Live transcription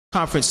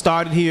Conference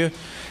started here.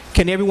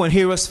 Can everyone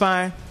hear us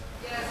fine?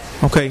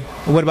 Yes. Okay.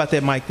 What about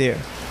that mic there?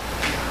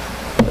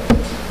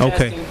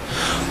 Okay.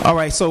 All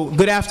right. So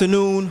good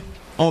afternoon.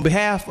 On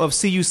behalf of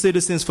CU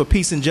Citizens for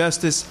Peace and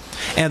Justice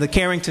and the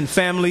Carrington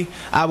family,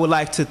 I would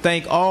like to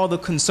thank all the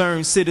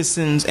concerned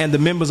citizens and the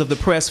members of the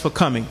press for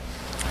coming.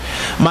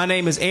 My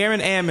name is Aaron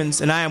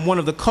Ammons, and I am one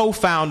of the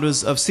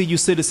co-founders of CU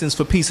Citizens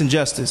for Peace and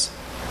Justice.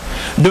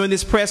 During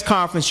this press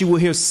conference, you will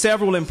hear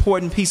several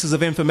important pieces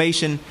of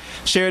information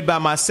shared by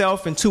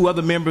myself and two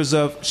other members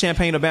of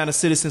Champaign-Urbana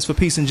Citizens for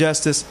Peace and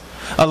Justice,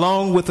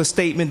 along with a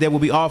statement that will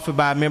be offered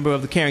by a member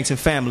of the Carrington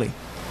family.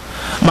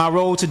 My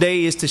role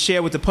today is to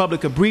share with the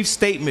public a brief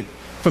statement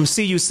from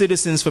CU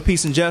Citizens for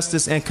Peace and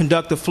Justice and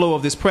conduct the flow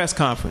of this press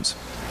conference.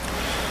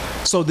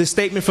 So this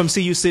statement from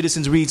CU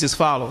Citizens reads as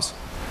follows.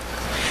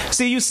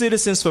 CU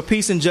Citizens for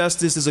Peace and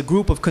Justice is a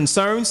group of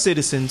concerned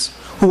citizens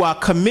who are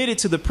committed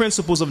to the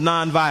principles of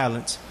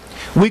nonviolence.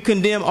 We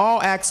condemn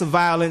all acts of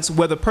violence,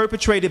 whether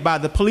perpetrated by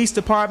the police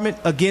department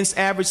against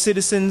average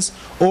citizens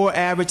or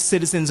average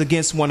citizens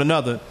against one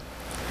another.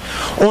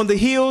 On the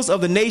heels of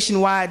the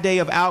nationwide day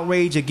of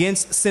outrage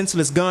against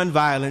senseless gun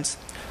violence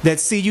that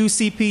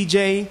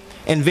CUCPJ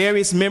and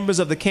various members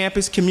of the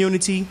campus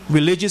community,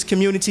 religious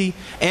community,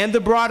 and the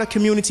broader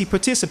community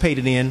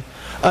participated in,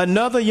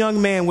 another young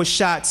man was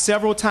shot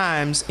several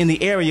times in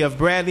the area of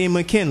Bradley and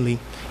McKinley,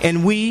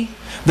 and we,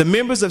 the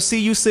members of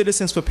CU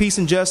Citizens for Peace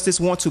and Justice,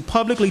 want to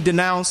publicly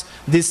denounce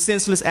this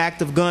senseless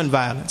act of gun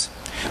violence.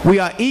 We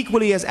are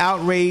equally as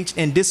outraged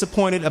and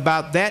disappointed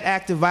about that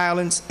act of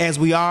violence as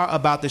we are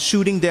about the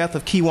shooting death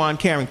of Kiwane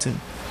Carrington.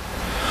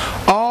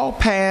 All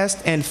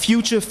past and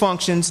future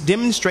functions,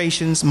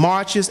 demonstrations,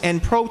 marches,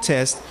 and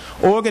protests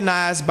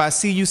organized by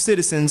CU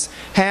Citizens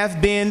have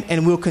been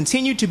and will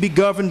continue to be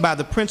governed by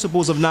the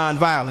principles of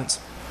nonviolence.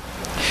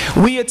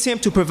 We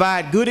attempt to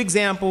provide good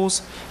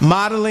examples,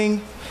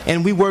 modeling,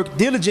 and we work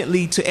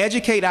diligently to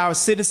educate our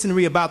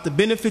citizenry about the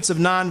benefits of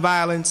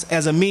nonviolence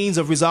as a means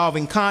of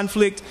resolving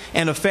conflict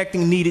and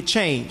effecting needed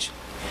change.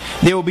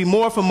 There will be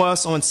more from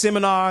us on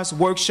seminars,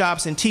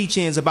 workshops, and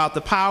teach-ins about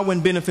the power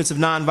and benefits of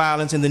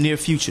nonviolence in the near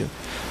future.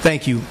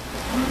 Thank you.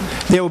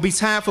 There will be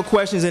time for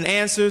questions and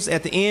answers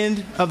at the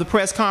end of the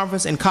press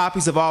conference, and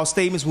copies of all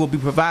statements will be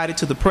provided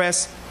to the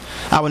press.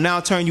 I will now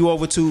turn you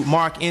over to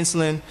Mark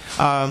Enslin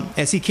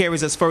as he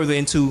carries us further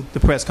into the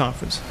press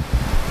conference.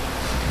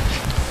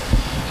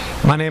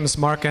 My name is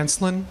Mark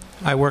Enslin.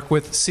 I work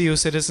with CU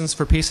Citizens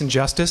for Peace and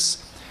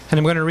Justice, and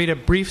I'm going to read a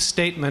brief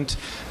statement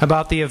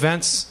about the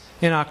events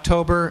in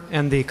October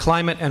and the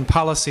climate and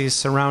policies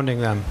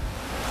surrounding them.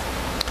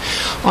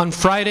 On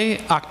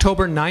Friday,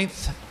 October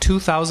 9th,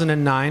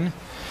 2009,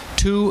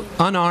 two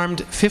unarmed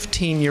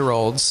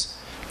 15-year-olds,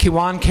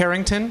 Kiwane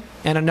Carrington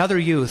and another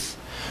youth,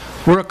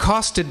 were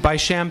accosted by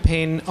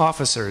Champaign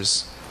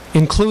officers,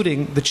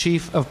 including the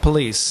chief of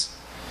police,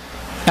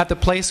 at the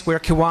place where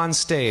Kiwane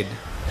stayed.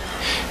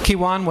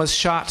 Kiwane was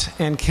shot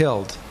and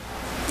killed.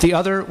 The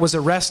other was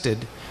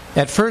arrested,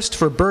 at first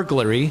for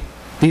burglary,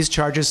 these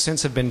charges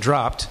since have been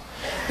dropped,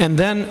 and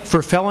then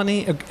for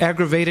felony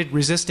aggravated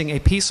resisting a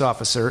peace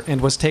officer,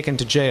 and was taken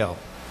to jail.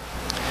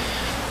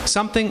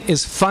 Something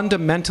is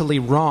fundamentally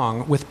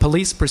wrong with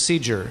police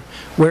procedure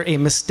where a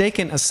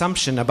mistaken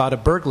assumption about a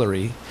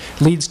burglary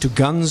leads to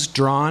guns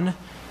drawn,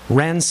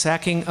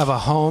 ransacking of a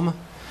home,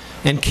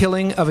 and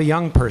killing of a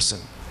young person,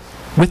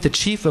 with the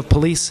chief of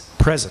police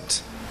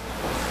present.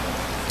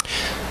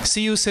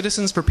 CU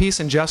Citizens for Peace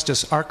and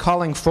Justice are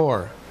calling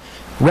for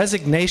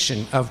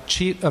resignation of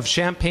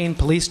Champaign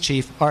Police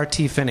Chief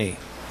R.T. Finney,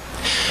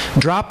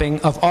 dropping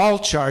of all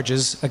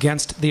charges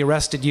against the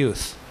arrested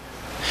youth,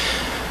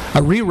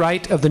 a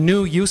rewrite of the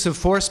new use of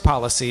force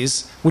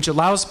policies which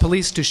allows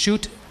police to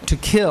shoot to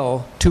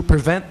kill to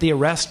prevent the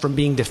arrest from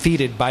being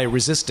defeated by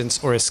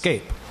resistance or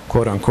escape,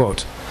 quote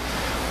unquote.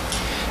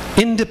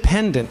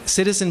 Independent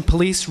Citizen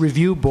Police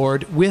Review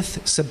Board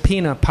with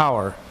subpoena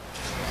power.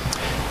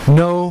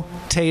 No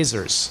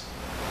tasers.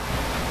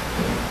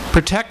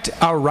 Protect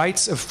our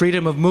rights of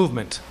freedom of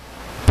movement.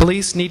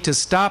 Police need to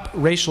stop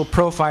racial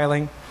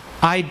profiling,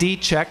 ID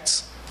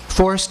checks,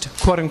 forced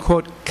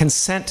quote-unquote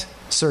consent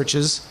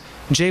searches,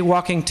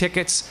 jaywalking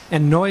tickets,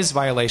 and noise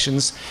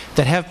violations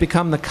that have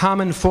become the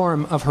common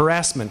form of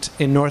harassment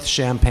in North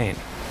Champaign.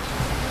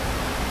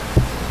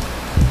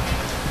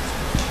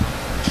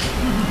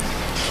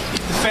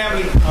 The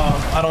family,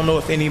 I don't know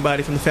if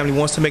anybody from the family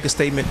wants to make a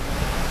statement.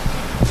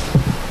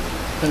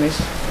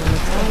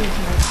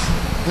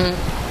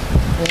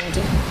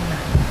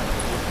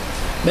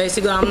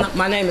 Basically,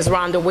 my name is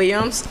Rhonda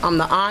Williams. I'm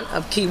the aunt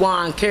of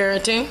Kiwane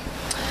Carrington,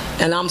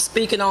 and I'm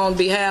speaking on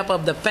behalf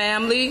of the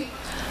family.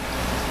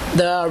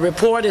 The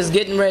report is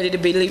getting ready to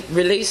be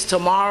released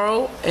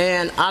tomorrow,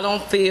 and I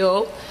don't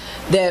feel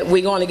that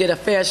we're going to get a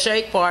fair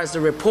shake as far as the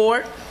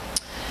report.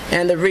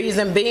 And the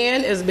reason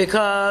being is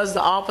because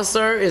the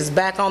officer is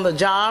back on the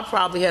job,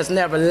 probably has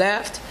never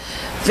left.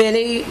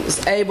 Finney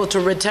is able to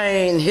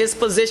retain his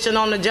position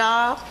on the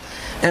job,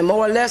 and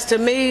more or less to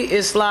me,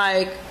 it's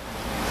like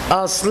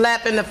a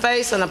slap in the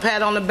face and a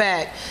pat on the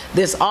back.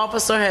 This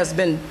officer has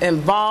been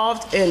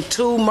involved in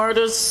 2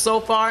 murders so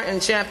far in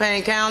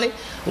Champaign County.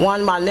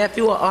 One, my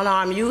nephew, an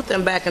unarmed youth,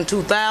 and back in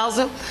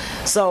 2000.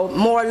 So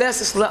more or less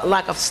it's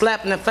like a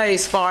slap in the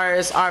face as far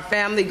as our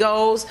family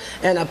goes,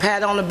 and a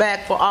pat on the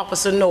back for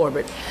Officer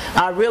Norbert.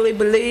 I really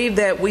believe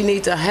that we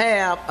need to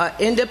have an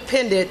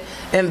independent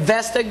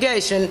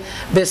investigation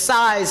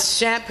besides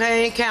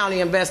Champaign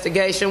County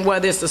investigation,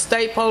 whether it's the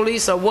state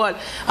police or what.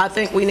 I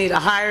think we need a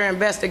higher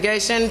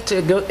investigation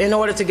in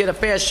order to get a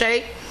fair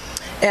shake,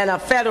 and a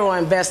federal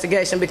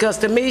investigation, because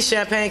to me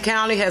Champaign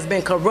County has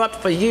been corrupt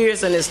for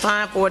years and it's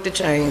time for it to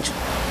change.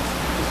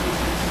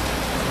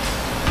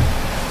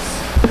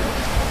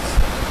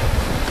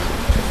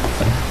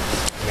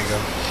 There you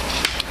go.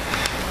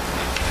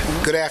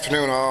 Good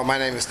afternoon all. My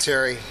name is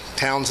Terry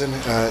Townsend.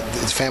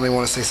 Does family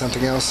want to say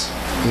something else?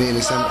 Wait a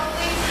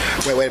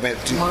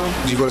minute. Do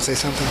you want to say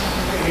something?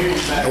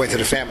 I'll wait till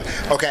the family.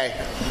 Okay,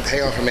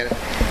 hang on for a minute.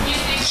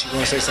 Did she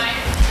want to say something?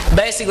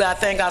 Basically, I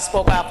think I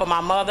spoke out for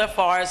my mother as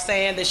far as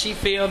saying that she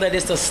feels that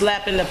it's a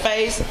slap in the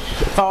face as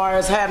far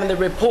as having the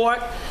report,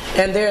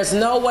 and there's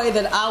no way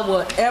that I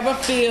will ever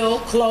feel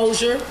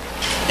closure,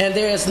 and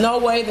there's no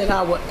way that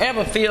I will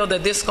ever feel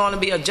that this is going to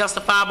be a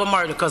justifiable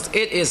murder, because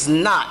it is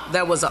not.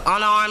 That was an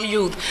unarmed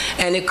youth,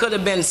 and it could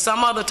have been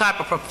some other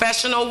type of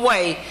professional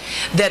way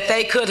that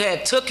they could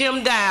have took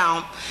him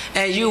down,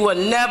 and you will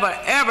never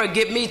ever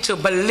get me to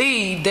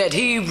believe that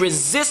he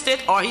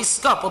resisted or he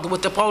scuffled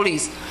with the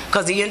police,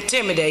 because he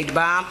intimidated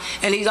by him,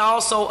 and he's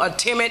also a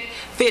timid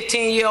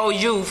 15-year-old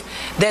youth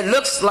that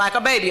looks like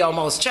a baby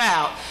almost,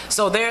 child.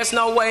 So there's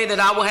no way that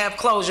I will have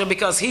closure,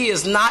 because he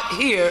is not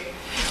here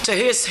to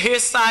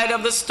his side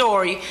of the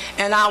story,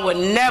 and I would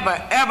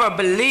never ever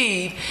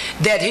believe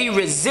that he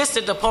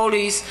resisted the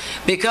police,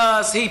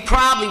 because he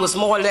probably was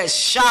more or less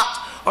shocked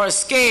or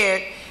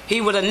scared.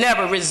 He would have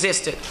never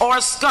resisted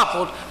or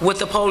scuffled with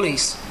the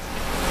police.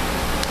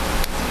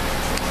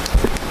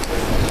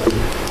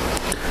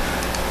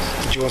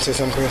 Did you want to say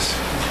something, Chris?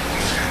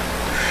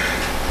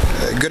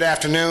 Good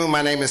afternoon.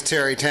 My name is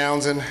Terry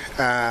Townsend.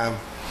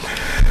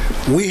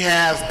 We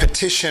have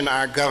petitioned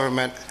our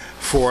government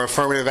for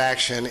affirmative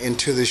action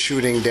into the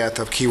shooting death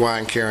of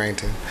Kiwane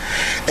Carrington.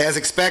 As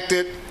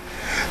expected,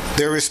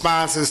 their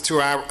responses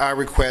to our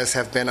requests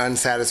have been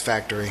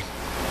unsatisfactory.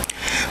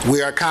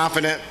 We are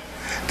confident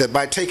that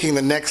by taking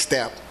the next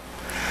step,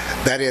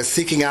 that is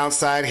seeking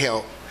outside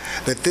help,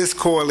 that this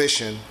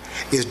coalition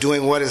is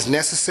doing what is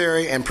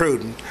necessary and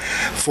prudent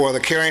for the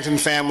Carrington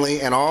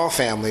family and all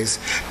families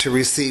to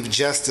receive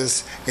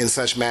justice in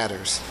such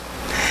matters.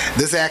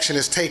 This action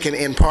is taken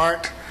in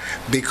part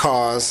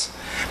because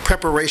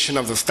preparation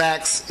of the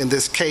facts in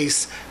this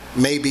case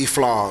may be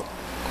flawed.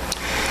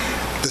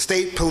 The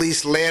state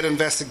police-led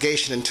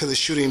investigation into the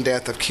shooting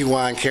death of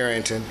Kiwane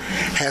Carrington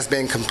has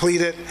been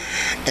completed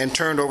and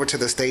turned over to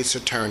the state's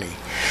attorney.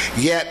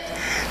 Yet,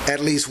 at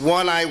least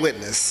one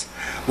eyewitness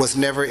was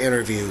never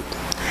interviewed.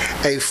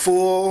 A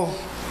full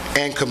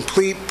and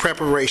complete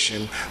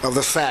preparation of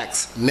the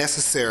facts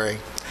necessary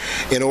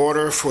in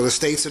order for the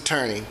state's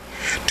attorney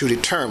to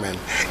determine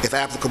if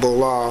applicable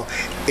law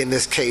in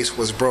this case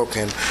was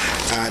broken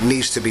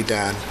needs to be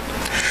done.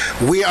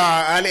 We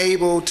are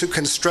unable to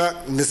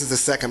construct, and this is the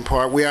second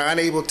part, we are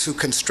unable to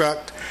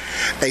construct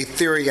a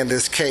theory in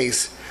this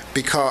case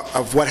because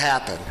of what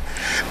happened,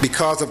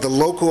 because of the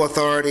local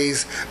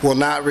authorities will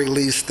not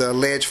release the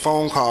alleged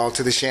phone call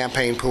to the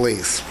Champaign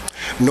police,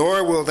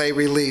 nor will they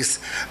release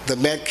the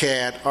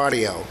Medcad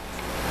audio.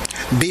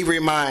 Be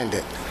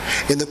reminded,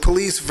 in the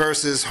Police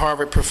versus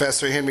Harvard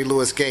professor Henry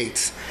Louis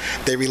Gates,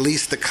 they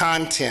released the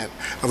content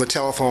of a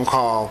telephone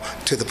call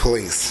to the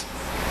police.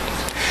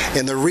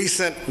 In the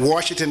recent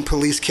Washington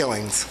police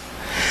killings,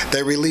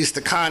 they released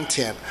the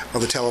content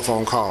of the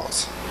telephone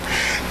calls.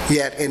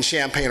 Yet in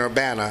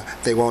Champaign-Urbana,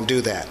 they won't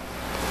do that.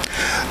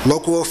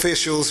 Local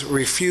officials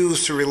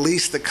refuse to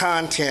release the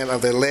content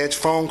of the alleged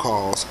phone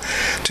calls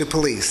to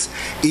police,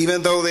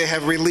 even though they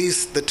have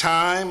released the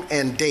time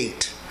and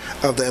date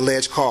of the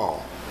alleged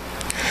call.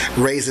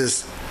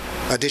 Raises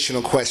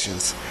additional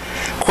questions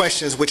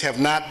which have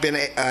not been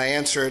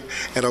answered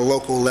at a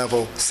local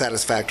level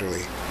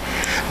satisfactorily.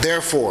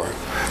 Therefore,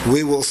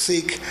 we will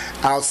seek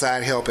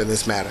outside help in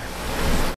this matter.